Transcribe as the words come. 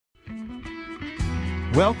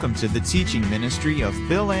Welcome to the teaching ministry of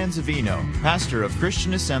Bill Anzavino, pastor of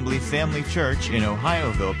Christian Assembly Family Church in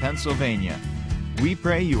Ohioville, Pennsylvania. We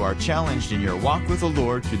pray you are challenged in your walk with the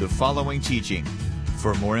Lord through the following teaching.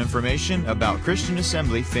 For more information about Christian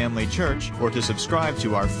Assembly Family Church or to subscribe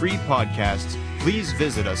to our free podcasts, please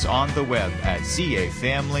visit us on the web at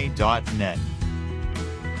cafamily.net.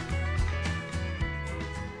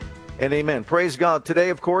 And amen. Praise God. Today,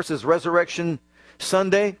 of course, is Resurrection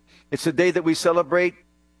Sunday. It's a day that we celebrate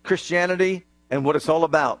Christianity and what it's all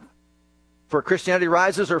about. For Christianity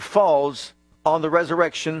rises or falls on the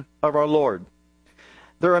resurrection of our Lord.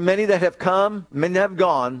 There are many that have come, many that have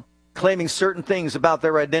gone, claiming certain things about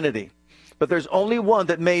their identity. But there's only one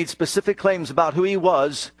that made specific claims about who he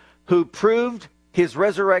was, who proved his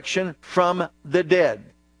resurrection from the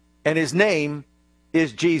dead. And his name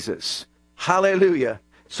is Jesus. Hallelujah.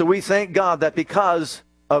 So we thank God that because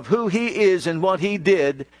of who he is and what he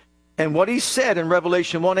did, and what he said in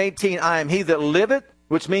Revelation 1:18, I am he that liveth,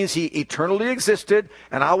 which means he eternally existed,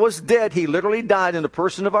 and I was dead. He literally died in the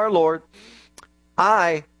person of our Lord.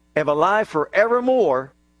 I am alive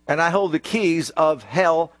forevermore, and I hold the keys of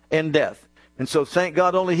hell and death. And so thank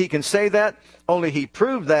God only he can say that, only he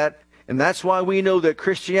proved that, and that's why we know that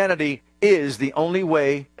Christianity is the only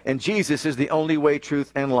way, and Jesus is the only way,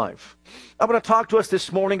 truth, and life. I'm going to talk to us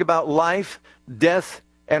this morning about life, death,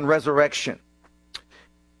 and resurrection.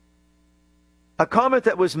 A comment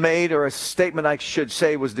that was made, or a statement I should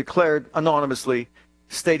say, was declared anonymously,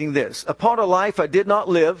 stating this: upon a life I did not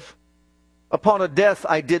live, upon a death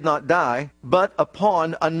I did not die, but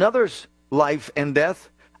upon another's life and death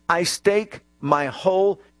I stake my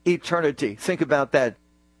whole eternity. Think about that.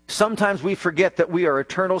 Sometimes we forget that we are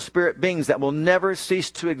eternal spirit beings that will never cease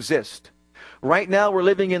to exist. Right now we're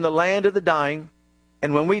living in the land of the dying,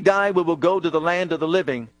 and when we die we will go to the land of the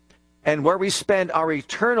living, and where we spend our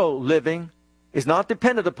eternal living is not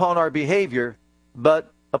dependent upon our behavior,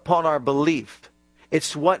 but upon our belief.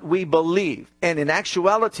 It's what we believe. And in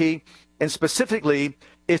actuality, and specifically,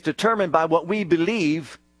 is determined by what we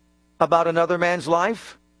believe about another man's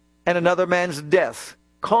life and another man's death,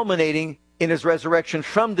 culminating in his resurrection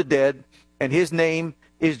from the dead, and his name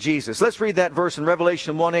is Jesus. Let's read that verse in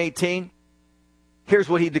Revelation 1:18. Here's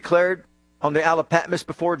what he declared on the Isle of Patmos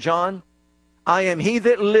before John. I am he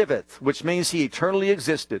that liveth, which means he eternally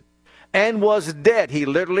existed, and was dead. He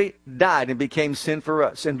literally died and became sin for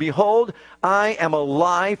us. And behold, I am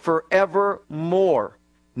alive forevermore,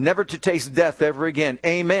 never to taste death ever again.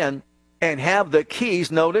 Amen. And have the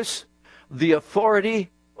keys, notice, the authority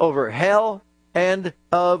over hell and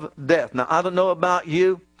of death. Now, I don't know about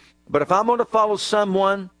you, but if I'm going to follow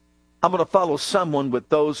someone, I'm going to follow someone with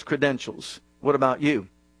those credentials. What about you?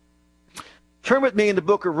 Turn with me in the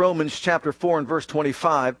book of Romans chapter 4 and verse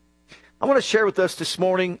 25. I want to share with us this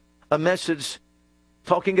morning a message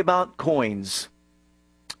talking about coins.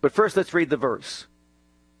 But first, let's read the verse.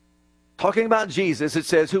 Talking about Jesus, it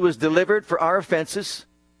says, who was delivered for our offenses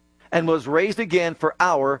and was raised again for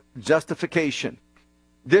our justification.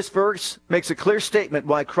 This verse makes a clear statement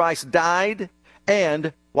why Christ died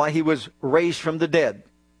and why he was raised from the dead.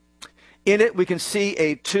 In it, we can see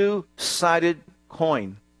a two-sided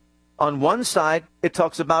coin. On one side, it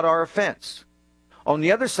talks about our offense. On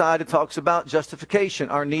the other side, it talks about justification,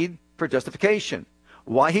 our need for justification.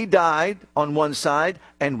 Why he died on one side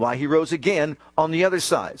and why he rose again on the other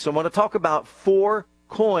side. So I want to talk about four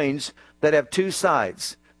coins that have two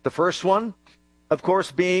sides. The first one, of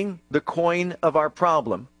course, being the coin of our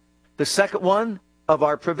problem. The second one, of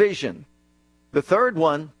our provision. The third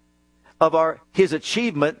one, of his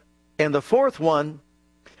achievement. And the fourth one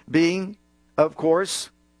being, of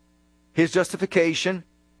course, his justification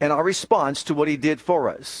and our response to what he did for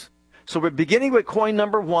us. So we're beginning with coin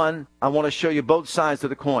number one. I want to show you both sides of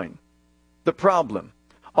the coin. The problem.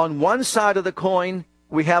 On one side of the coin,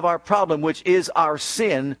 we have our problem, which is our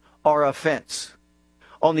sin, our offense.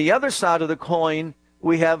 On the other side of the coin,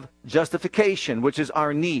 we have justification, which is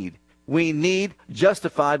our need. We need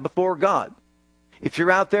justified before God. If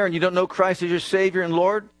you're out there and you don't know Christ as your Savior and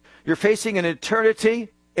Lord, you're facing an eternity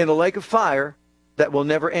in a lake of fire that will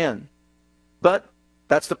never end. But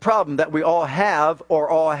that's the problem that we all have or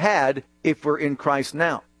all had if we're in Christ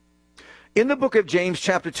now. In the book of James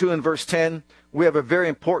chapter 2 and verse 10, we have a very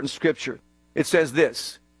important scripture. It says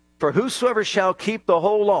this: for whosoever shall keep the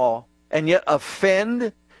whole law and yet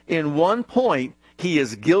offend in one point, he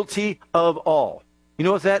is guilty of all. You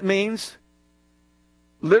know what that means?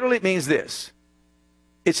 Literally it means this: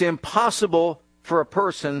 it's impossible for a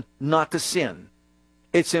person not to sin.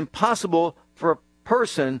 It's impossible for a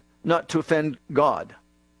person not to offend God.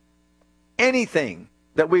 Anything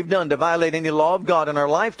that we've done to violate any law of God in our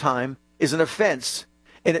lifetime is an offense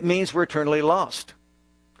and it means we're eternally lost.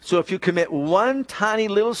 So if you commit one tiny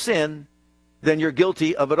little sin, then you're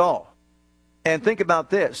guilty of it all. And think about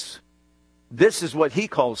this. This is what he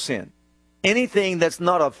calls sin. Anything that's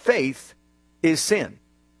not of faith is sin.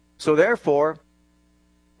 So therefore,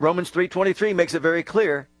 Romans 3:23 makes it very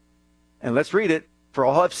clear. And let's read it. For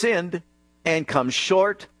all have sinned and come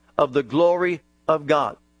short of the glory of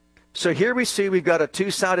God. So here we see we've got a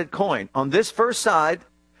two-sided coin. On this first side,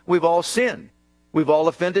 we've all sinned. We've all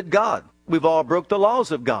offended God. We've all broke the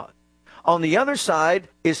laws of God. On the other side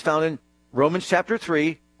is found in Romans chapter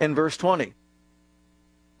 3 and verse 20.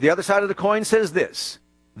 The other side of the coin says this,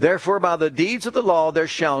 therefore by the deeds of the law there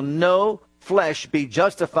shall no flesh be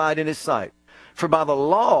justified in his sight. For by the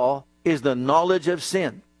law is the knowledge of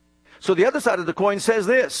sin. So the other side of the coin says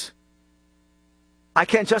this, I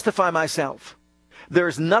can't justify myself.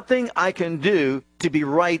 There's nothing I can do to be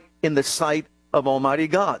right in the sight of Almighty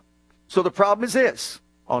God. So the problem is this.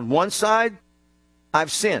 On one side,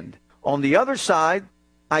 I've sinned. On the other side,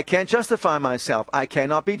 I can't justify myself. I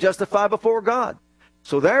cannot be justified before God.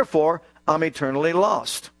 So therefore, I'm eternally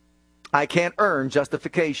lost. I can't earn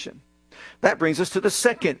justification. That brings us to the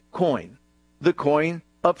second coin, the coin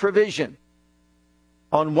of provision.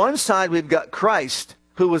 On one side, we've got Christ,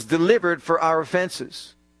 who was delivered for our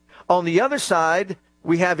offenses. On the other side,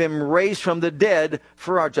 we have him raised from the dead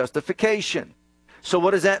for our justification. So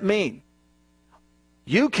what does that mean?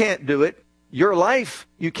 You can't do it. Your life,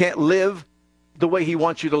 you can't live the way he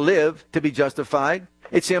wants you to live to be justified.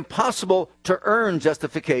 It's impossible to earn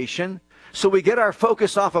justification. So we get our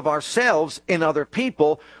focus off of ourselves and other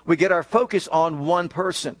people. We get our focus on one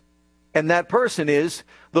person. And that person is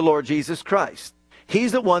the Lord Jesus Christ.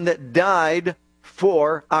 He's the one that died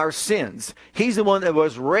for our sins. He's the one that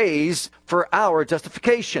was raised for our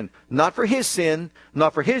justification. Not for his sin,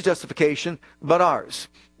 not for his justification, but ours.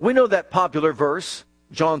 We know that popular verse,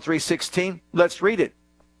 John 3:16. Let's read it.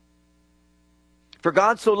 For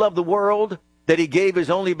God so loved the world that he gave his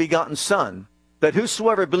only begotten Son, that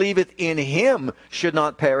whosoever believeth in him should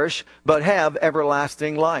not perish, but have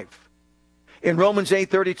everlasting life. In Romans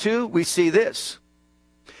 8:32, we see this.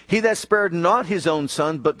 He that spared not his own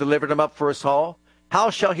Son, but delivered him up for us all, how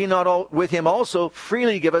shall he not with him also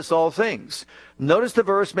freely give us all things? Notice the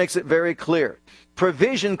verse makes it very clear.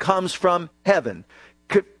 Provision comes from heaven.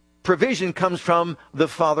 Provision comes from the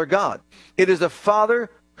Father God. It is the Father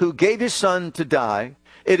who gave his Son to die.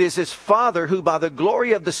 It is his Father who, by the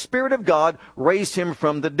glory of the Spirit of God, raised him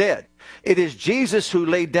from the dead. It is Jesus who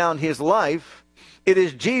laid down his life. It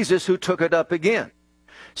is Jesus who took it up again.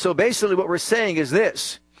 So basically what we're saying is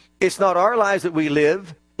this. It's not our lives that we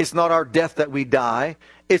live. It's not our death that we die.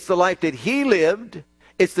 It's the life that he lived.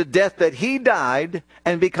 It's the death that he died.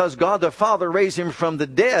 And because God the Father raised him from the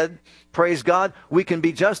dead, praise God, we can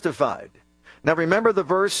be justified. Now remember the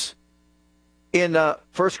verse in 1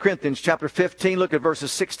 Corinthians chapter 15. Look at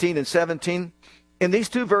verses 16 and 17. In these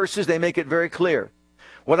two verses, they make it very clear.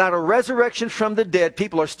 Without a resurrection from the dead,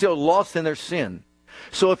 people are still lost in their sin.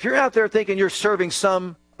 So if you're out there thinking you're serving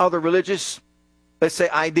some other religious, let's say,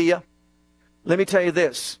 idea, let me tell you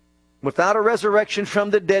this. Without a resurrection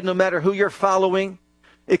from the dead, no matter who you're following,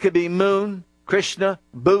 it could be Moon, Krishna,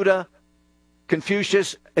 Buddha,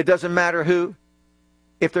 Confucius, it doesn't matter who.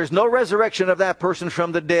 If there's no resurrection of that person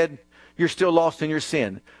from the dead, you're still lost in your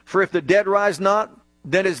sin. For if the dead rise not,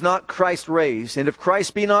 then is not Christ raised. And if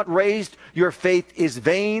Christ be not raised, your faith is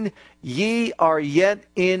vain. Ye are yet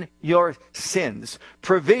in your sins.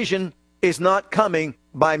 Provision is not coming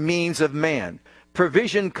by means of man.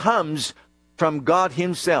 Provision comes from God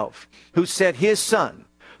himself, who sent his Son,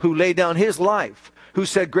 who laid down his life, who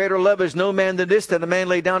said, greater love is no man than this, that a man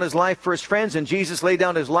lay down his life for his friends. And Jesus laid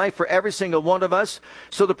down his life for every single one of us.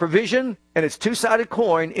 So the provision, and its two-sided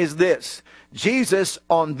coin, is this. Jesus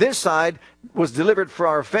on this side was delivered for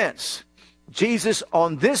our offense. Jesus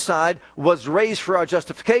on this side was raised for our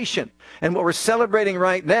justification. And what we're celebrating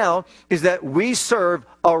right now is that we serve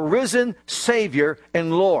a risen Savior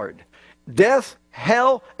and Lord. Death,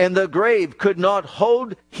 hell, and the grave could not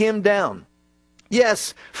hold him down.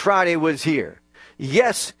 Yes, Friday was here.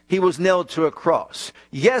 Yes, he was nailed to a cross.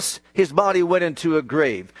 Yes, his body went into a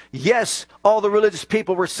grave. Yes, all the religious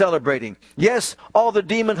people were celebrating. Yes, all the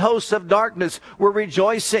demon hosts of darkness were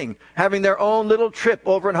rejoicing, having their own little trip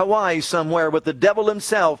over in Hawaii somewhere with the devil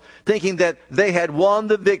himself, thinking that they had won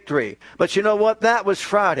the victory. But you know what? That was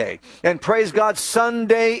Friday. And praise God,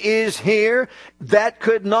 Sunday is here. That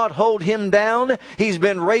could not hold him down. He's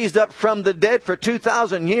been raised up from the dead for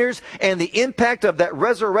 2,000 years, and the impact of that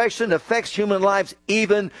resurrection affects human lives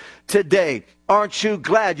even today. Aren't you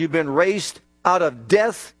glad you've been raised out of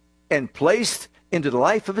death and placed into the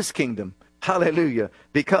life of his kingdom? Hallelujah.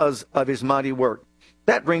 Because of his mighty work.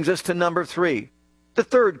 That brings us to number 3. The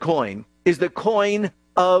third coin is the coin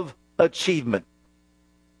of achievement.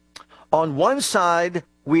 On one side,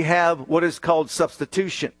 we have what is called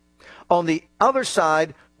substitution. On the other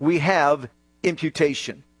side, we have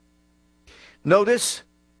imputation. Notice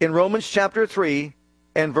in Romans chapter 3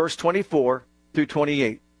 and verse 24 through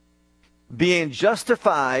 28. Being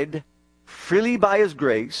justified freely by his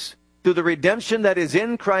grace through the redemption that is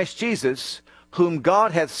in Christ Jesus, whom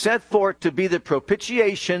God hath set forth to be the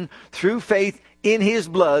propitiation through faith in his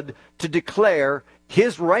blood, to declare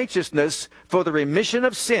his righteousness for the remission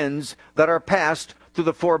of sins that are past through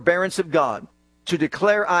the forbearance of God. To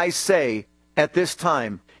declare, I say, at this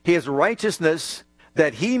time, his righteousness,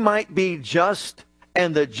 that he might be just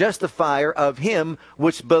and the justifier of him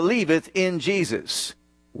which believeth in Jesus.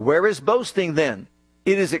 Where is boasting then?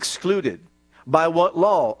 It is excluded. By what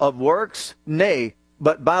law? Of works? Nay,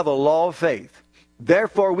 but by the law of faith.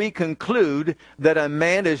 Therefore we conclude that a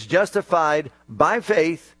man is justified by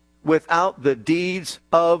faith without the deeds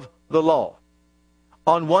of the law.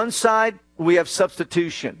 On one side, we have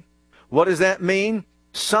substitution. What does that mean?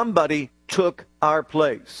 Somebody took our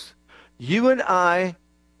place. You and I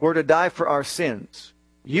were to die for our sins.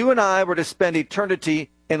 You and I were to spend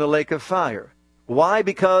eternity in the lake of fire. Why?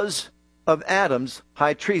 Because of Adam's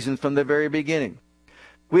high treason from the very beginning.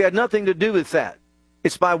 We had nothing to do with that.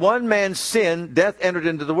 It's by one man's sin, death entered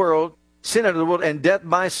into the world, sin entered the world, and death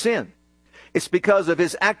by sin. It's because of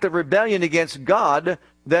his act of rebellion against God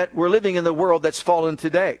that we're living in the world that's fallen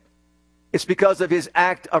today. It's because of his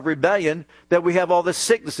act of rebellion that we have all the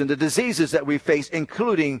sickness and the diseases that we face,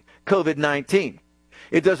 including COVID-19.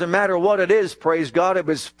 It doesn't matter what it is, praise God, it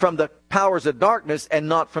was from the powers of darkness and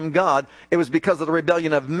not from God. It was because of the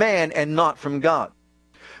rebellion of man and not from God.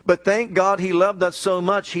 But thank God he loved us so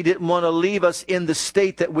much, he didn't want to leave us in the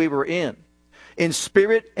state that we were in. In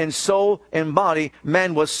spirit and soul and body,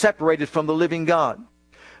 man was separated from the living God.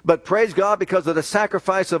 But praise God, because of the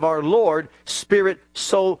sacrifice of our Lord, spirit,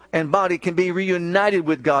 soul, and body can be reunited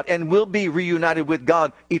with God and will be reunited with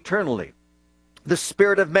God eternally. The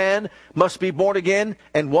spirit of man must be born again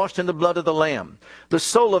and washed in the blood of the Lamb. The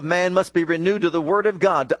soul of man must be renewed to the Word of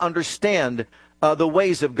God to understand the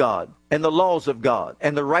ways of God and the laws of God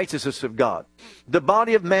and the righteousness of God. The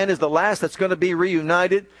body of man is the last that's going to be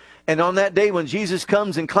reunited. And on that day when Jesus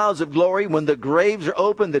comes in clouds of glory, when the graves are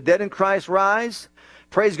open, the dead in Christ rise,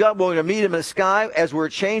 praise God, we're going to meet him in the sky as we're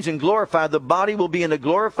changed and glorified. The body will be in a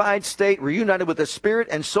glorified state, reunited with the spirit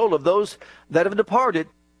and soul of those that have departed.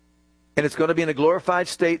 And it's going to be in a glorified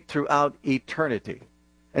state throughout eternity.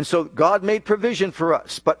 And so God made provision for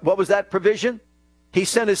us. But what was that provision? He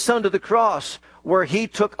sent his son to the cross where he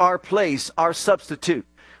took our place, our substitute.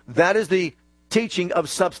 That is the teaching of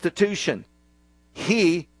substitution.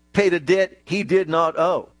 He paid a debt he did not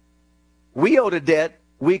owe. We owed a debt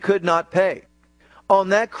we could not pay. On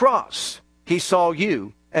that cross, he saw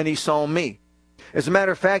you and he saw me. As a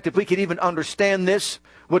matter of fact, if we could even understand this,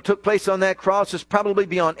 what took place on that cross is probably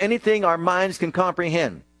beyond anything our minds can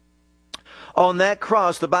comprehend. On that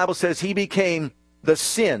cross, the Bible says he became the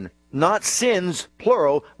sin, not sins,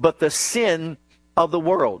 plural, but the sin of the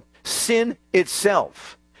world. Sin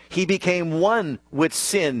itself. He became one with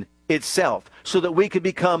sin itself so that we could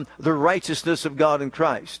become the righteousness of God in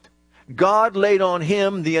Christ. God laid on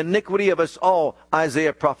him the iniquity of us all,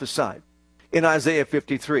 Isaiah prophesied in Isaiah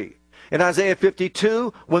 53. In Isaiah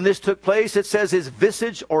 52, when this took place, it says his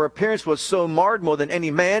visage or appearance was so marred more than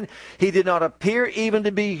any man, he did not appear even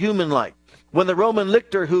to be human-like. When the Roman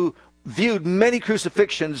lictor, who viewed many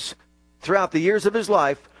crucifixions throughout the years of his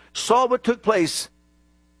life, saw what took place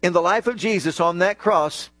in the life of Jesus on that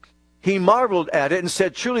cross, he marveled at it and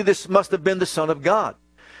said, truly this must have been the Son of God.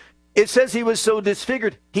 It says he was so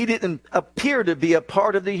disfigured, he didn't appear to be a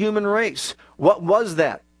part of the human race. What was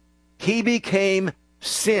that? He became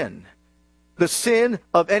sin. The sin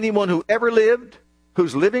of anyone who ever lived,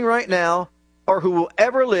 who's living right now, or who will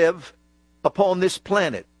ever live upon this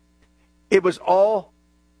planet. It was all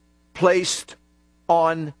placed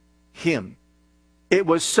on him. It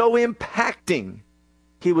was so impacting.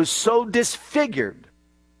 He was so disfigured.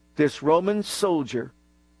 This Roman soldier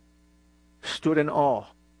stood in awe.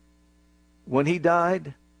 When he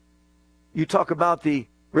died, you talk about the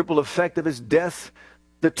ripple effect of his death.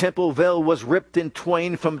 The temple veil was ripped in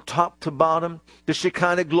twain from top to bottom. The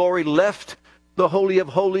Shekinah glory left the Holy of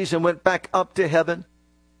Holies and went back up to heaven.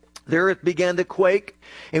 The earth began to quake.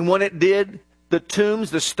 And when it did, the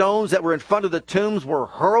tombs, the stones that were in front of the tombs were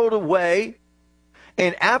hurled away.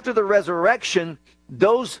 And after the resurrection,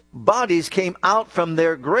 those bodies came out from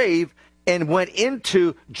their grave and went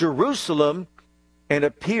into Jerusalem and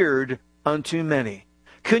appeared unto many.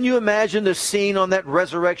 Can you imagine the scene on that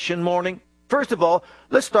resurrection morning? First of all,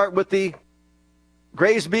 let's start with the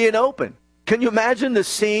graves being open. Can you imagine the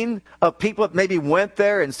scene of people that maybe went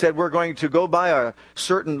there and said, we're going to go by a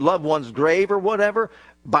certain loved one's grave or whatever,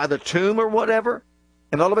 by the tomb or whatever,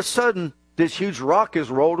 and all of a sudden, this huge rock is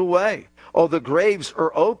rolled away. Oh, the graves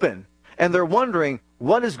are open, and they're wondering,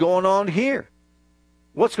 what is going on here?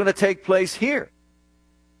 What's going to take place here?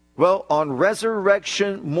 Well, on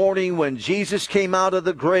resurrection morning when Jesus came out of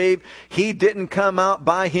the grave, he didn't come out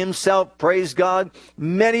by himself, praise God.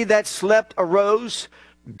 Many that slept arose,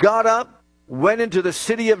 got up, went into the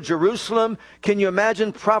city of Jerusalem. Can you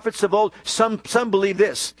imagine prophets of old? Some believe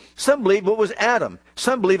this. Some believe it was Adam.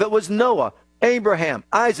 Some believe it was Noah, Abraham,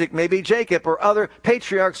 Isaac, maybe Jacob, or other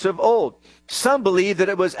patriarchs of old. Some believe that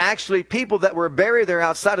it was actually people that were buried there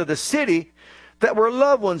outside of the city that were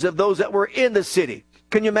loved ones of those that were in the city.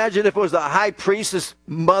 Can you imagine if it was the high priestess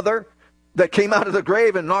mother that came out of the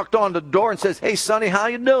grave and knocked on the door and says, hey, Sonny, how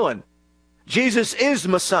you doing? Jesus is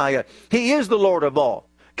Messiah. He is the Lord of all.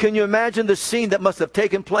 Can you imagine the scene that must have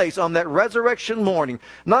taken place on that resurrection morning?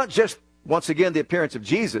 Not just, once again, the appearance of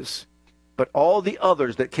Jesus, but all the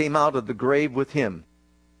others that came out of the grave with him.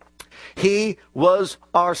 He was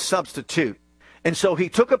our substitute. And so he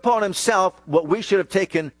took upon himself what we should have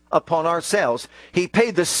taken upon ourselves. He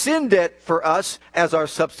paid the sin debt for us as our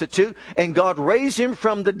substitute, and God raised him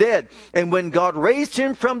from the dead. And when God raised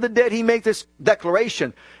him from the dead, he made this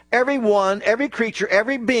declaration. Everyone, every creature,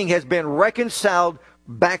 every being has been reconciled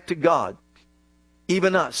back to God.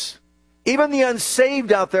 Even us. Even the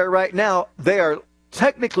unsaved out there right now, they are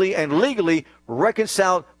technically and legally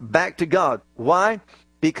reconciled back to God. Why?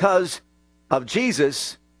 Because of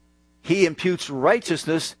Jesus. He imputes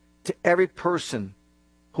righteousness to every person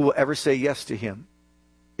who will ever say yes to him.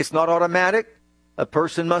 It's not automatic. A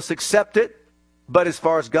person must accept it. But as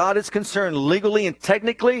far as God is concerned, legally and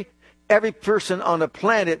technically, every person on the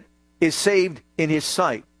planet is saved in his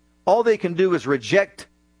sight. All they can do is reject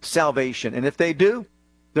salvation. And if they do,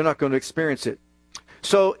 they're not going to experience it.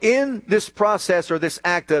 So in this process or this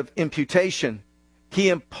act of imputation, he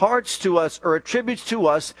imparts to us or attributes to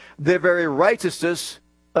us the very righteousness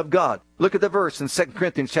of God. Look at the verse in 2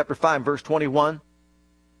 Corinthians chapter 5, verse 21.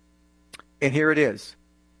 And here it is.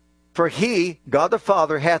 For he, God the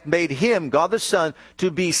Father, hath made him, God the Son, to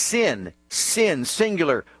be sin,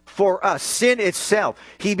 singular, for us, sin itself.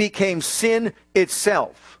 He became sin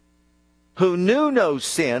itself, who knew no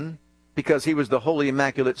sin, because he was the holy,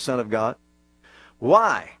 immaculate Son of God.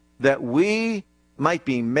 Why? That we might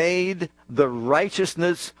be made the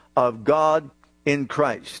righteousness of God in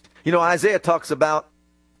Christ. You know, Isaiah talks about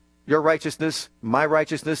your righteousness, my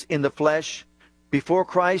righteousness in the flesh. Before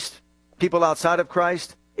Christ, people outside of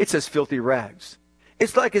Christ, it's as filthy rags.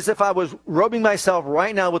 It's like as if I was rubbing myself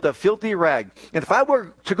right now with a filthy rag. And if I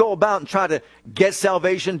were to go about and try to get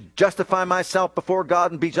salvation, justify myself before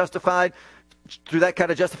God and be justified through that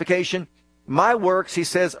kind of justification, my works, he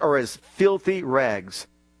says, are as filthy rags.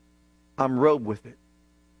 I'm robed with it.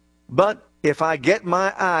 But if I get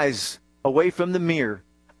my eyes away from the mirror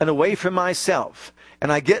and away from myself,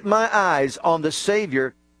 and I get my eyes on the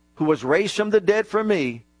Savior who was raised from the dead for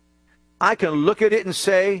me, I can look at it and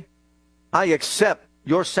say, I accept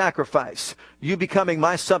your sacrifice. You becoming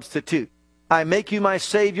my substitute. I make you my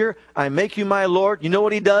Savior. I make you my Lord. You know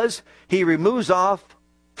what he does? He removes off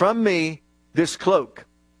from me this cloak.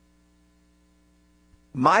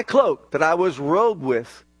 My cloak that I was robed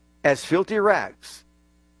with as filthy rags.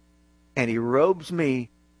 And he robes me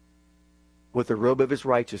with the robe of his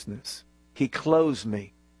righteousness. He clothes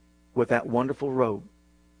me with that wonderful robe.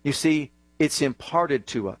 You see, it's imparted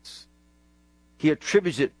to us. He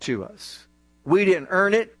attributes it to us. We didn't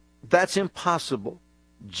earn it. That's impossible.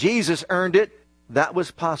 Jesus earned it. That was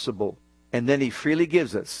possible. And then he freely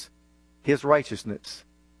gives us his righteousness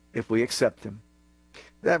if we accept him.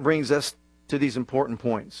 That brings us to these important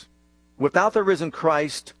points. Without the risen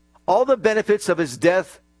Christ, all the benefits of his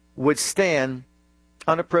death would stand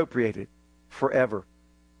unappropriated forever.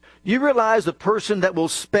 You realize the person that will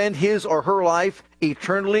spend his or her life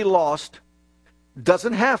eternally lost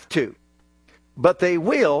doesn't have to, but they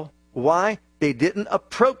will. Why? They didn't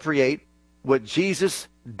appropriate what Jesus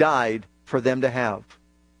died for them to have.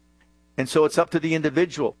 And so it's up to the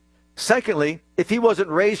individual. Secondly, if he wasn't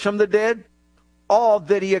raised from the dead, all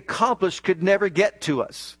that he accomplished could never get to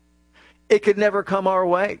us. It could never come our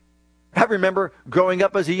way. I remember growing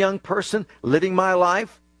up as a young person, living my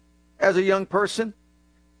life as a young person,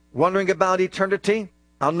 wondering about eternity.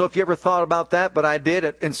 I don't know if you ever thought about that, but I did.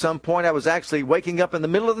 At some point, I was actually waking up in the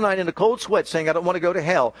middle of the night in a cold sweat saying, I don't want to go to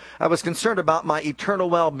hell. I was concerned about my eternal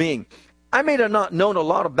well-being. I may have not known a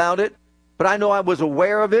lot about it, but I know I was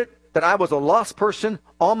aware of it, that I was a lost person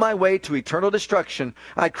on my way to eternal destruction.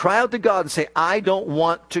 I'd cry out to God and say, I don't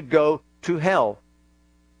want to go to hell.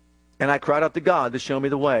 And I cried out to God to show me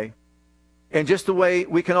the way. And just the way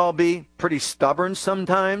we can all be pretty stubborn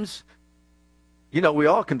sometimes. You know, we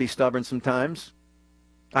all can be stubborn sometimes.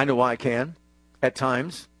 I know I can, at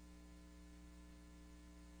times.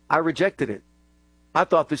 I rejected it. I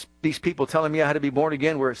thought these people telling me I had to be born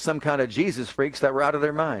again were some kind of Jesus freaks that were out of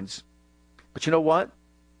their minds. But you know what?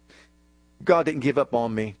 God didn't give up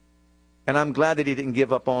on me. And I'm glad that he didn't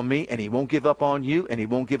give up on me, and he won't give up on you, and he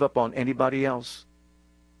won't give up on anybody else.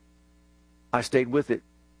 I stayed with it.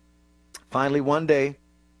 Finally, one day,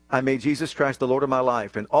 I made Jesus Christ the Lord of my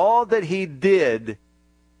life. And all that he did,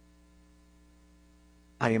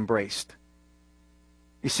 I embraced.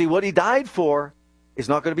 You see, what he died for is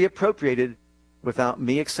not going to be appropriated without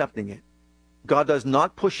me accepting it. God does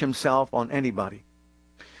not push himself on anybody.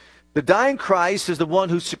 The dying Christ is the one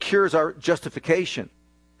who secures our justification.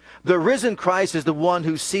 The risen Christ is the one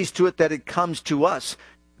who sees to it that it comes to us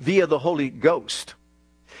via the Holy Ghost.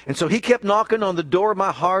 And so he kept knocking on the door of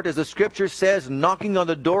my heart, as the scripture says, knocking on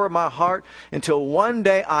the door of my heart, until one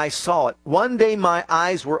day I saw it. One day my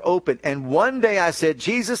eyes were open. And one day I said,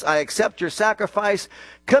 Jesus, I accept your sacrifice.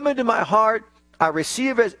 Come into my heart. I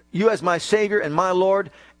receive you as my Savior and my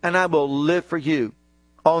Lord, and I will live for you.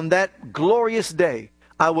 On that glorious day,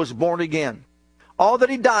 I was born again. All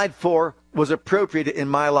that he died for was appropriated in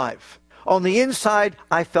my life. On the inside,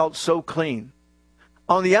 I felt so clean.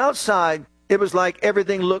 On the outside, it was like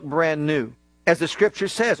everything looked brand new. As the scripture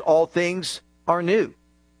says, all things are new.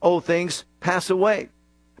 Old things pass away.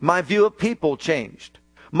 My view of people changed.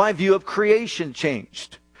 My view of creation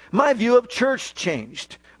changed. My view of church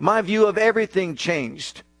changed. My view of everything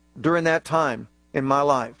changed during that time in my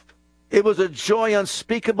life. It was a joy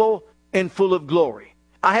unspeakable and full of glory.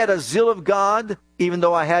 I had a zeal of God, even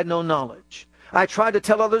though I had no knowledge. I tried to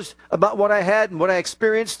tell others about what I had and what I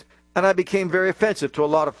experienced, and I became very offensive to a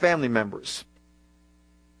lot of family members.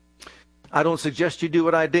 I don't suggest you do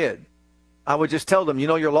what I did. I would just tell them, you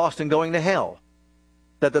know, you're lost and going to hell.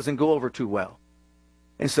 That doesn't go over too well.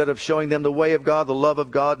 Instead of showing them the way of God, the love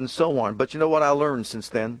of God, and so on. But you know what I learned since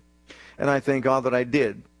then? And I thank God that I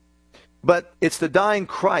did. But it's the dying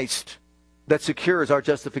Christ that secures our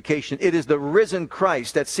justification. It is the risen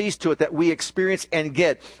Christ that sees to it that we experience and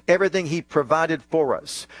get everything he provided for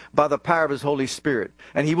us by the power of his Holy Spirit.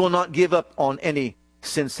 And he will not give up on any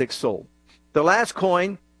sin-sick soul. The last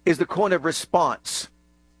coin is the coin of response.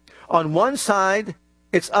 On one side,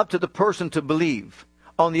 it's up to the person to believe.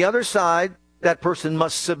 On the other side, that person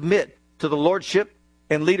must submit to the lordship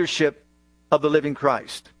and leadership of the living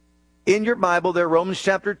Christ. In your Bible there, Romans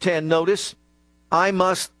chapter 10, notice, I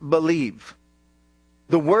must believe.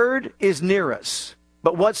 The word is near us.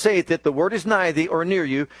 But what saith it? The word is nigh thee, or near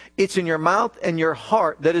you. It's in your mouth and your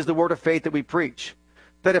heart. That is the word of faith that we preach.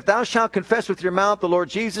 That if thou shalt confess with your mouth the Lord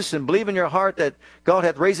Jesus, and believe in your heart that God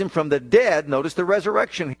hath raised him from the dead, notice the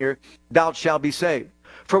resurrection here, thou shalt be saved.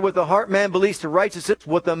 For with the heart man believes to righteousness,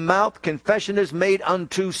 with the mouth confession is made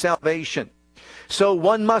unto salvation. So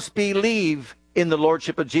one must believe in the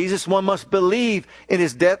lordship of Jesus. One must believe in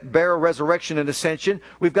his death, burial, resurrection, and ascension.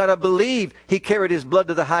 We've got to believe he carried his blood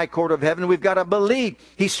to the high court of heaven. We've got to believe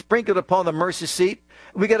he sprinkled upon the mercy seat.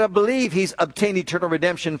 We've got to believe he's obtained eternal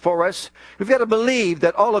redemption for us. We've got to believe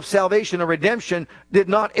that all of salvation and redemption did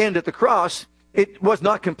not end at the cross. It was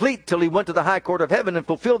not complete till he went to the high court of heaven and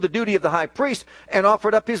fulfilled the duty of the high priest and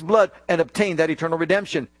offered up his blood and obtained that eternal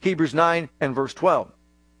redemption. Hebrews 9 and verse 12.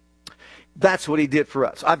 That's what he did for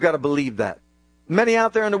us. I've got to believe that. Many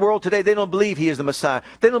out there in the world today, they don't believe he is the Messiah.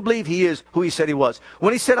 They don't believe he is who he said he was.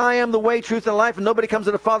 When he said, I am the way, truth, and life, and nobody comes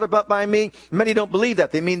to the Father but by me, many don't believe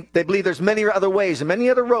that. They believe there's many other ways and many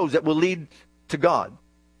other roads that will lead to God.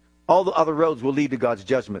 All the other roads will lead to God's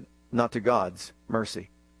judgment, not to God's mercy.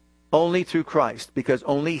 Only through Christ, because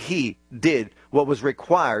only he did what was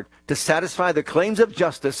required to satisfy the claims of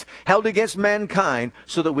justice held against mankind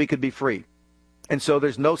so that we could be free. And so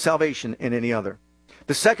there's no salvation in any other.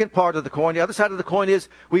 The second part of the coin, the other side of the coin is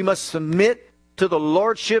we must submit to the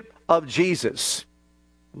lordship of Jesus.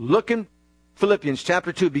 Look in Philippians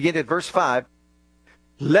chapter 2, begin at verse 5.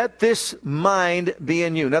 Let this mind be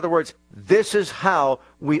in you. In other words, this is how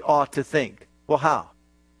we ought to think. Well, how?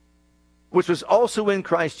 Which was also in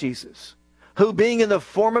Christ Jesus, who being in the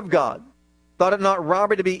form of God, thought it not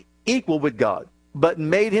robbery to be equal with God, but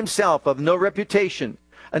made himself of no reputation,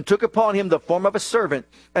 and took upon him the form of a servant,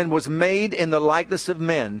 and was made in the likeness of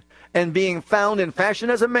men. And being found in fashion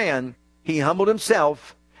as a man, he humbled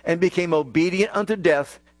himself, and became obedient unto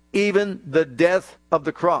death, even the death of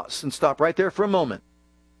the cross. And stop right there for a moment.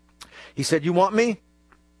 He said, you want me?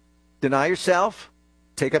 Deny yourself,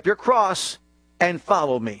 take up your cross, and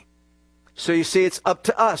follow me. So you see, it's up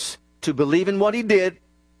to us to believe in what he did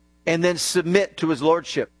and then submit to his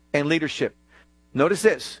lordship and leadership. Notice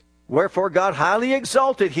this. Wherefore God highly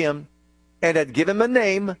exalted him and had given him a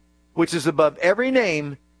name which is above every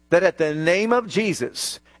name, that at the name of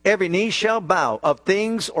Jesus every knee shall bow, of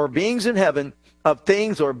things or beings in heaven, of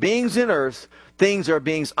things or beings in earth, things or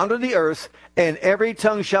beings under the earth, and every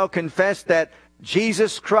tongue shall confess that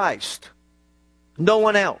Jesus Christ, no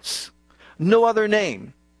one else, no other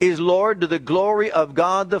name, is Lord, to the glory of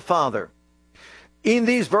God the Father. In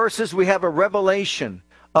these verses we have a revelation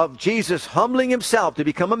of Jesus humbling himself to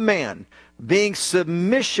become a man, being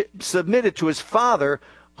submitted to his Father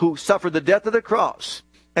who suffered the death of the cross.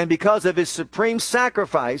 And because of his supreme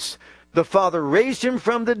sacrifice, the Father raised him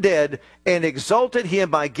from the dead and exalted him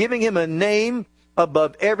by giving him a name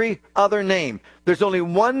above every other name. There's only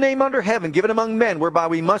one name under heaven given among men whereby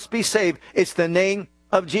we must be saved. It's the name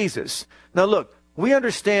of Jesus. Now look, we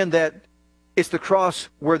understand that it's the cross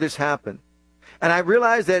where this happened. And I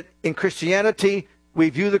realize that in Christianity, we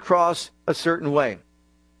view the cross a certain way.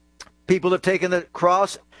 People have taken the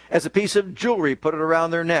cross as a piece of jewelry, put it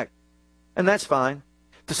around their neck. And that's fine.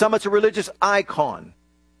 To some, it's a religious icon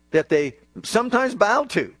that they sometimes bow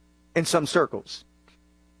to in some circles.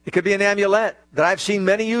 It could be an amulet that I've seen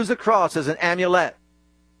many use the cross as an amulet.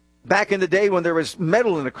 Back in the day when there was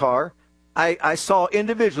metal in the car, I saw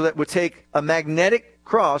individuals that would take a magnetic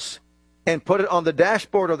cross and put it on the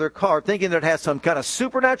dashboard of their car, thinking that it has some kind of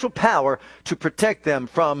supernatural power to protect them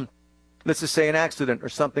from, let's just say, an accident or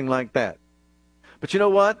something like that. But you know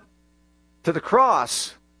what? To the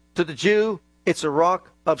cross, to the Jew, it's a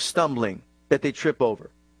rock of stumbling that they trip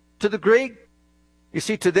over. To the Greek, you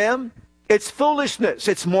see, to them, it's foolishness.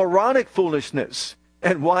 It's moronic foolishness.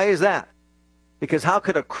 And why is that? Because how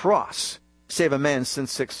could a cross save a man's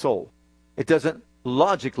sin-sick soul? It doesn't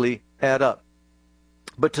logically add up.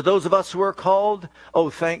 But to those of us who are called, oh,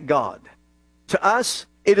 thank God. To us,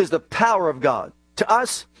 it is the power of God. To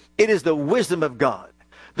us, it is the wisdom of God.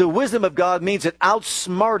 The wisdom of God means it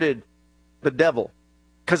outsmarted the devil.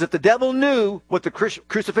 Because if the devil knew what the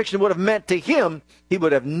crucifixion would have meant to him, he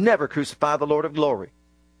would have never crucified the Lord of glory.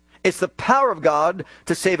 It's the power of God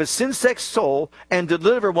to save a sin-sick soul and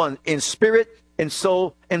deliver one in spirit, in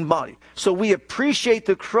soul, and body. So we appreciate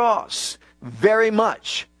the cross very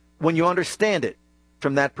much when you understand it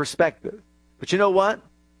from that perspective. But you know what?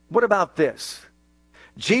 What about this?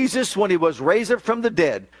 Jesus, when he was raised up from the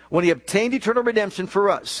dead, when he obtained eternal redemption for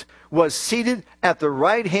us, was seated at the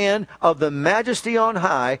right hand of the Majesty on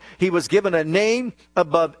high. He was given a name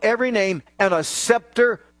above every name and a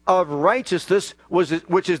scepter of righteousness,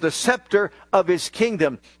 which is the scepter of his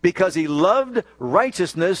kingdom, because he loved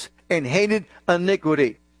righteousness and hated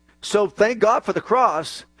iniquity. So thank God for the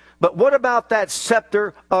cross. But what about that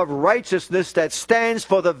scepter of righteousness that stands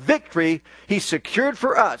for the victory he secured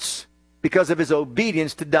for us because of his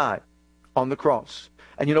obedience to die on the cross?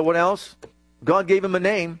 And you know what else? God gave him a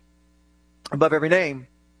name above every name.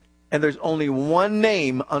 And there's only one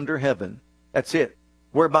name under heaven. That's it.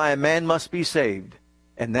 Whereby a man must be saved.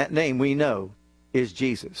 And that name we know is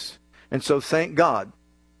Jesus. And so thank God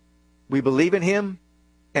we believe in him,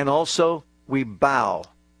 and also we bow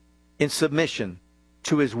in submission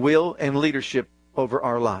to his will and leadership over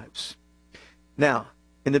our lives. Now,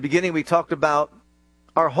 in the beginning we talked about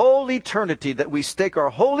our whole eternity, that we stake our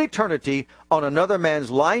whole eternity on another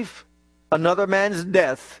man's life, another man's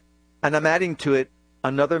death, and I'm adding to it,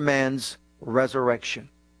 another man's resurrection.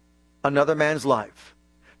 Another man's life.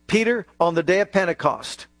 Peter, on the day of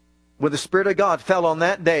Pentecost, when the Spirit of God fell on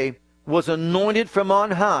that day, was anointed from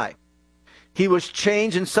on high. He was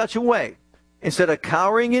changed in such a way, instead of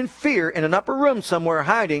cowering in fear in an upper room somewhere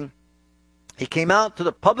hiding, he came out to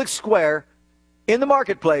the public square in the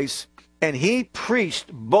marketplace, and he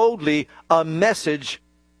preached boldly a message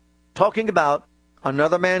talking about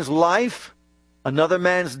another man's life, another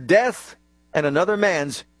man's death, and another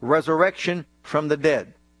man's resurrection from the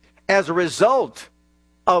dead. As a result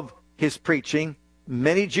of his preaching,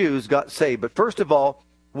 many Jews got saved. But first of all,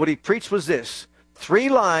 what he preached was this: 3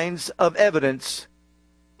 lines of evidence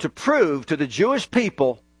to prove to the Jewish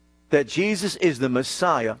people that Jesus is the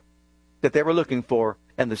Messiah that they were looking for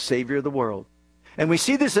and the Savior of the world. And we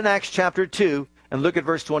see this in Acts chapter 2, and look at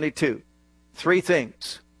verse 22. 3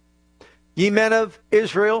 things. Ye men of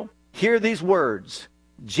Israel, hear these words.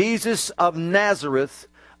 Jesus of Nazareth,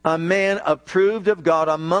 a man approved of God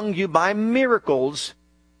among you by miracles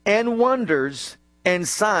and wonders and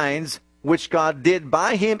signs which God did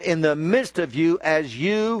by him in the midst of you, as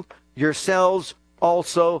you yourselves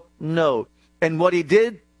also know. And what he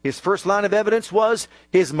did His first line of evidence was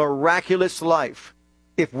his miraculous life.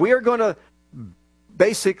 If we are going to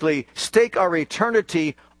basically stake our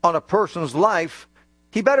eternity on a person's life,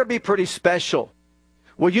 he better be pretty special.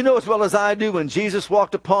 Well, you know as well as I do, when Jesus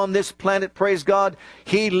walked upon this planet, praise God,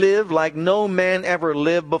 he lived like no man ever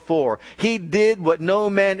lived before. He did what no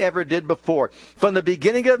man ever did before. From the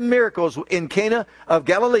beginning of miracles in Cana of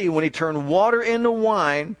Galilee, when he turned water into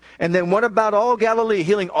wine, and then went about all Galilee,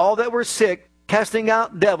 healing all that were sick, casting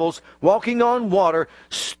out devils, walking on water,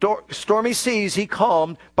 stormy seas he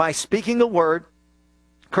calmed by speaking a word,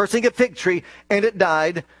 cursing a fig tree, and it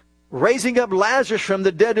died. Raising up Lazarus from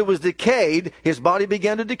the dead who was decayed, his body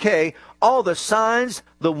began to decay. All the signs,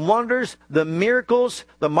 the wonders, the miracles,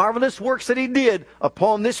 the marvelous works that he did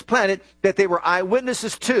upon this planet that they were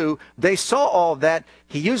eyewitnesses to, they saw all that.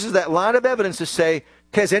 He uses that line of evidence to say,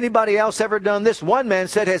 has anybody else ever done this? One man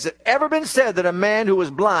said, has it ever been said that a man who was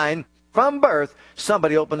blind from birth,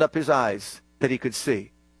 somebody opened up his eyes that he could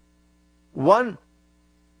see? On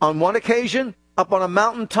one occasion, up on a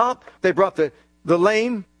mountaintop, they brought the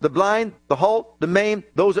lame, the blind, the halt, the maimed,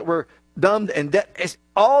 those that were dumbed and deaf,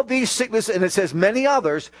 all these sicknesses, and it says many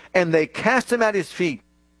others, and they cast him at his feet.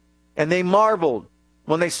 And they marveled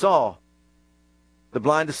when they saw the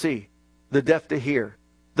blind to see, the deaf to hear,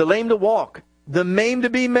 the lame to walk, the maimed to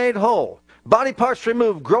be made whole, body parts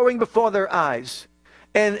removed, growing before their eyes.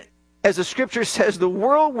 And as the scripture says, the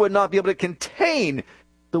world would not be able to contain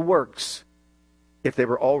the works if they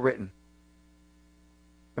were all written.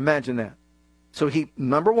 Imagine that. So he,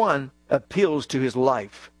 number one, appeals to his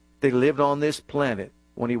life. They lived on this planet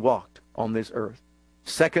when he walked on this earth.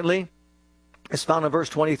 Secondly, as found in verse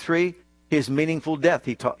 23, his meaningful death,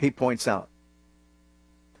 he points out.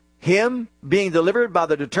 Him being delivered by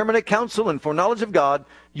the determinate counsel and foreknowledge of God,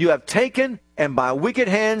 you have taken and by wicked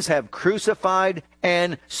hands have crucified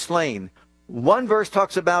and slain. One verse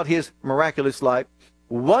talks about his miraculous life.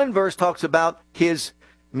 One verse talks about his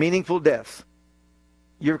meaningful death.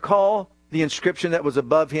 You recall the inscription that was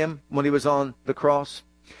above him when he was on the cross?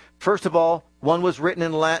 First of all, one was written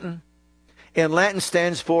in Latin. And Latin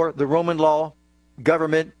stands for the Roman law,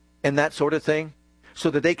 government, and that sort of thing,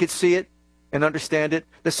 so that they could see it and understand it.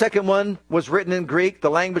 The second one was written in Greek, the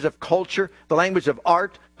language of culture, the language of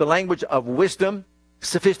art, the language of wisdom,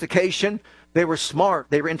 sophistication. They were smart.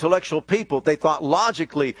 They were intellectual people. They thought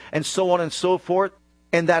logically and so on and so forth,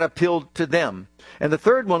 and that appealed to them. And the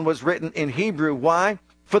third one was written in Hebrew. Why?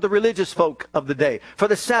 For the religious folk of the day, for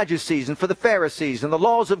the Sadducees and for the Pharisees and the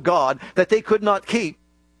laws of God that they could not keep,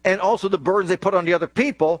 and also the burdens they put on the other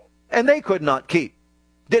people and they could not keep.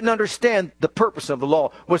 Didn't understand the purpose of the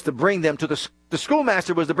law was to bring them to the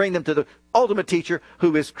schoolmaster was to bring them to the ultimate teacher,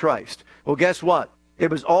 who is Christ. Well, guess what? It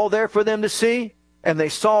was all there for them to see, and they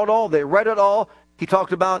saw it all. They read it all. He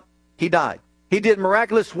talked about he died. He did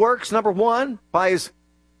miraculous works, number one, by his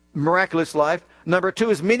miraculous life. Number two,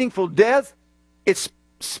 his meaningful death. It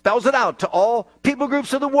spells it out to all people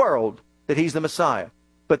groups of the world that he's the Messiah.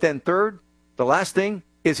 But then third, the last thing,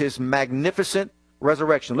 is his magnificent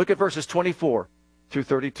resurrection. Look at verses 24 through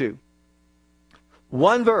 32.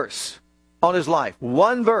 One verse on his life,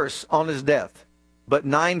 one verse on his death, but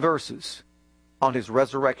 9 verses on his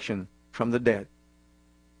resurrection from the dead.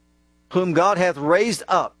 Whom God hath raised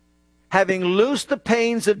up, having loosed the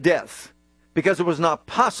pains of death, because it was not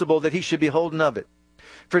possible that he should be holden of it.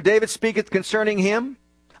 For David speaketh concerning him,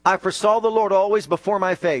 I foresaw the Lord always before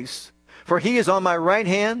my face, for he is on my right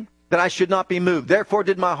hand, that I should not be moved. Therefore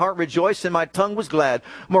did my heart rejoice, and my tongue was glad.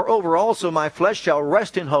 Moreover also my flesh shall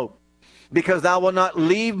rest in hope, because thou wilt not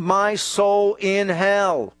leave my soul in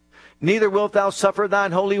hell, neither wilt thou suffer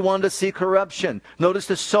thine Holy One to see corruption. Notice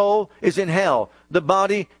the soul is in hell. The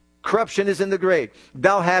body, corruption is in the grave.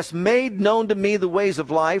 Thou hast made known to me the ways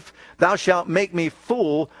of life. Thou shalt make me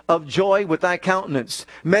full of joy with thy countenance.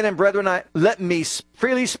 Men and brethren, let me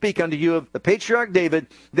freely speak unto you of the patriarch David,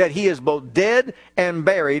 that he is both dead and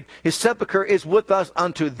buried. His sepulchre is with us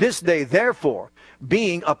unto this day. Therefore,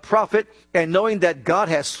 being a prophet, and knowing that God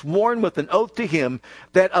has sworn with an oath to him,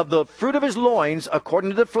 that of the fruit of his loins,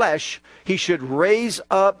 according to the flesh, he should raise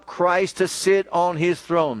up Christ to sit on his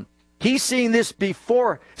throne. He, seeing this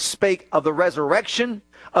before, spake of the resurrection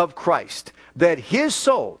of Christ, that his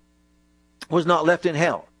soul was not left in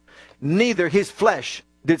hell, neither his flesh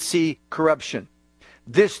did see corruption.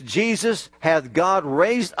 This Jesus hath God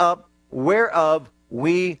raised up, whereof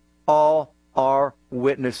we all are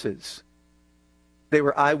witnesses. They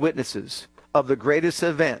were eyewitnesses of the greatest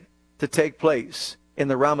event to take place in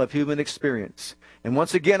the realm of human experience. And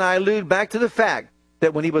once again, I allude back to the fact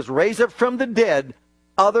that when he was raised up from the dead,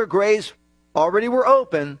 other graves already were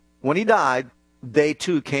open when he died. They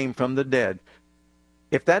too came from the dead.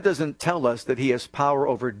 If that doesn't tell us that he has power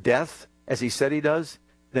over death, as he said he does,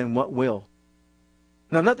 then what will?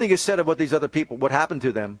 Now, nothing is said of what these other people, what happened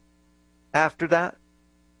to them after that.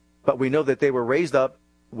 But we know that they were raised up,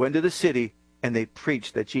 went to the city, and they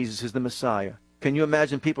preached that Jesus is the Messiah. Can you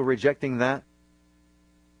imagine people rejecting that?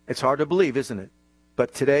 It's hard to believe, isn't it?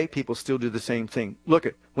 But today, people still do the same thing. Look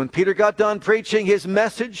at, when Peter got done preaching his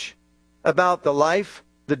message about the life,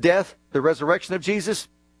 the death, the resurrection of Jesus,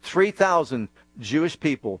 3,000 Jewish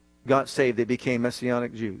people got saved. They became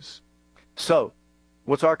Messianic Jews. So,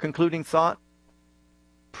 what's our concluding thought?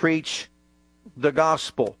 Preach the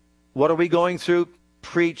gospel. What are we going through?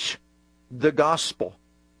 Preach the gospel.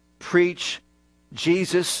 Preach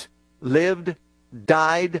Jesus lived,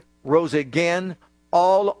 died, rose again.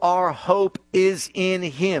 All our hope is in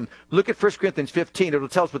him. Look at 1 Corinthians 15. It'll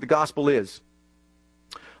tell us what the gospel is.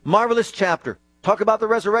 Marvelous chapter. Talk about the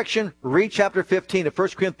resurrection. Read chapter 15 of 1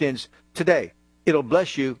 Corinthians today. It'll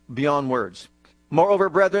bless you beyond words. Moreover,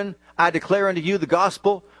 brethren, I declare unto you the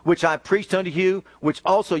gospel which I preached unto you, which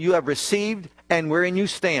also you have received, and wherein you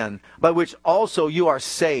stand, by which also you are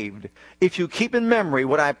saved, if you keep in memory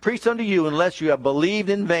what I preached unto you, unless you have believed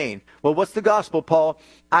in vain. Well, what's the gospel, Paul?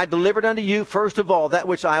 I delivered unto you, first of all, that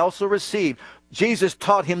which I also received. Jesus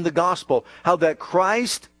taught him the gospel, how that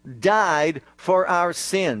Christ died for our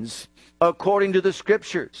sins, according to the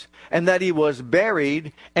Scriptures, and that he was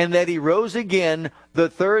buried, and that he rose again the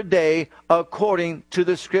third day, according to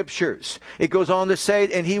the Scriptures. It goes on to say,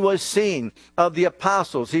 and he was seen of the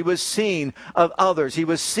apostles. He was seen of others. He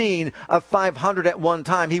was seen of 500 at one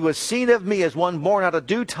time. He was seen of me as one born out of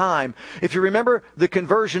due time. If you remember the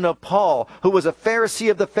conversion of Paul, who was a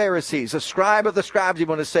Pharisee of the Pharisees, a scribe of the scribes, you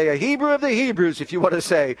want to say, a Hebrew of the Hebrews, if you want to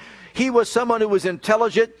say. He was someone who was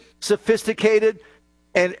intelligent, sophisticated,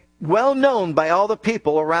 and well known by all the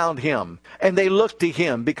people around him. And they looked to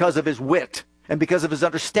him because of his wit and because of his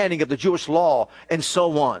understanding of the Jewish law and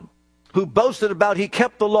so on. Who boasted about he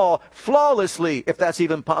kept the law flawlessly, if that's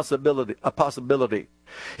even a possibility.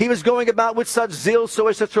 He was going about with such zeal so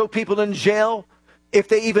as to throw people in jail if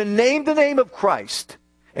they even named the name of Christ.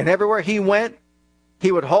 And everywhere he went,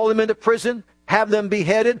 he would haul them into prison, have them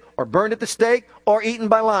beheaded or burned at the stake or eaten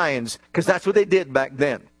by lions, because that's what they did back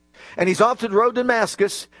then. And he's off to the road to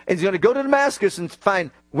Damascus, and he's going to go to Damascus and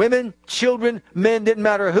find women, children, men, didn't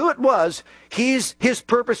matter who it was. His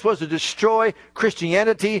purpose was to destroy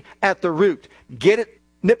Christianity at the root. Get it,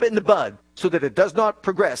 nip it in the bud, so that it does not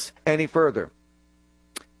progress any further.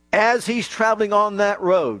 As he's traveling on that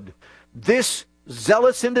road, this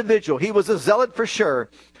zealous individual, he was a zealot for sure,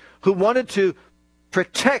 who wanted to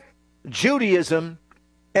protect Judaism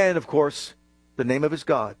and, of course, the name of his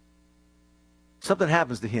God. Something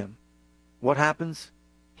happens to him. What happens?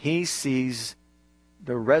 He sees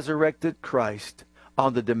the resurrected Christ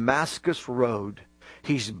on the Damascus road.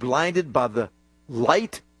 He's blinded by the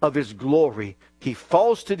light of his glory. He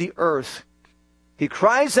falls to the earth. He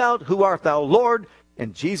cries out, "Who art thou, Lord?"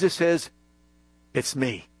 And Jesus says, "It's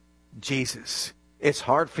me, Jesus." It's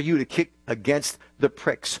hard for you to kick against the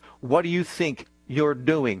pricks. What do you think you're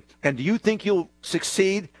doing? And do you think you'll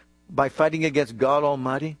succeed by fighting against God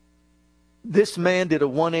Almighty? This man did a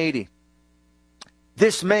 180.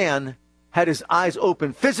 This man had his eyes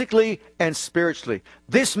open physically and spiritually.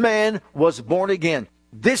 This man was born again.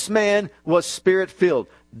 This man was spirit-filled.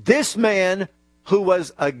 This man who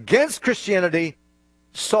was against Christianity,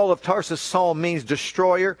 Saul of Tarsus, Saul means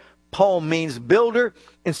destroyer, Paul means builder.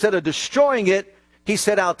 Instead of destroying it, he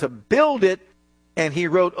set out to build it, and he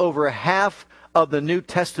wrote over half of the New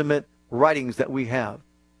Testament writings that we have.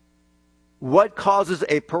 What causes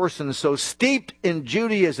a person so steeped in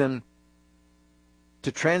Judaism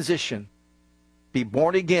to transition, be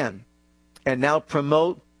born again, and now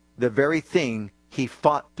promote the very thing he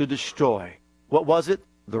fought to destroy? What was it?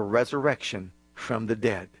 The resurrection from the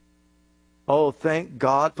dead. Oh, thank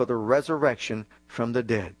God for the resurrection from the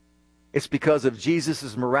dead. It's because of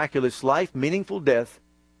Jesus' miraculous life, meaningful death,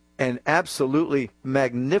 and absolutely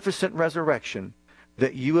magnificent resurrection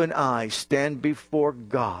that you and I stand before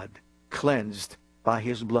God cleansed by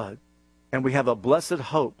his blood. And we have a blessed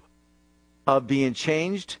hope of being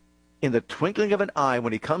changed in the twinkling of an eye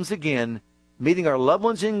when he comes again, meeting our loved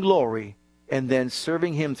ones in glory, and then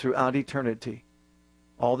serving him throughout eternity,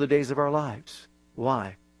 all the days of our lives.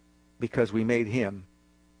 Why? Because we made him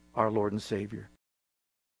our Lord and Savior.